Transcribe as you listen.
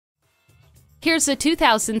Here's a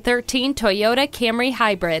 2013 Toyota Camry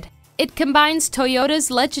Hybrid. It combines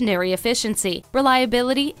Toyota's legendary efficiency,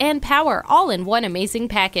 reliability, and power all in one amazing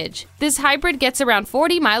package. This hybrid gets around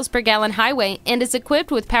 40 miles per gallon highway and is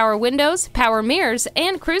equipped with power windows, power mirrors,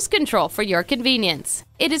 and cruise control for your convenience.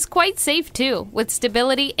 It is quite safe too, with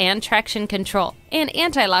stability and traction control, and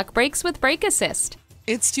anti-lock brakes with brake assist.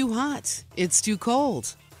 It's too hot. It's too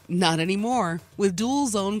cold. Not anymore with dual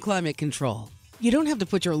zone climate control. You don't have to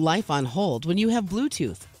put your life on hold when you have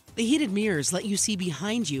Bluetooth. The heated mirrors let you see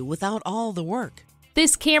behind you without all the work.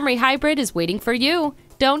 This Camry Hybrid is waiting for you.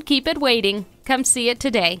 Don't keep it waiting. Come see it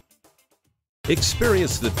today.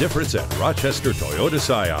 Experience the difference at Rochester Toyota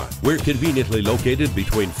Scion. We're conveniently located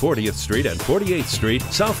between 40th Street and 48th Street,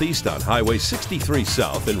 southeast on Highway 63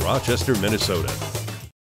 South in Rochester, Minnesota.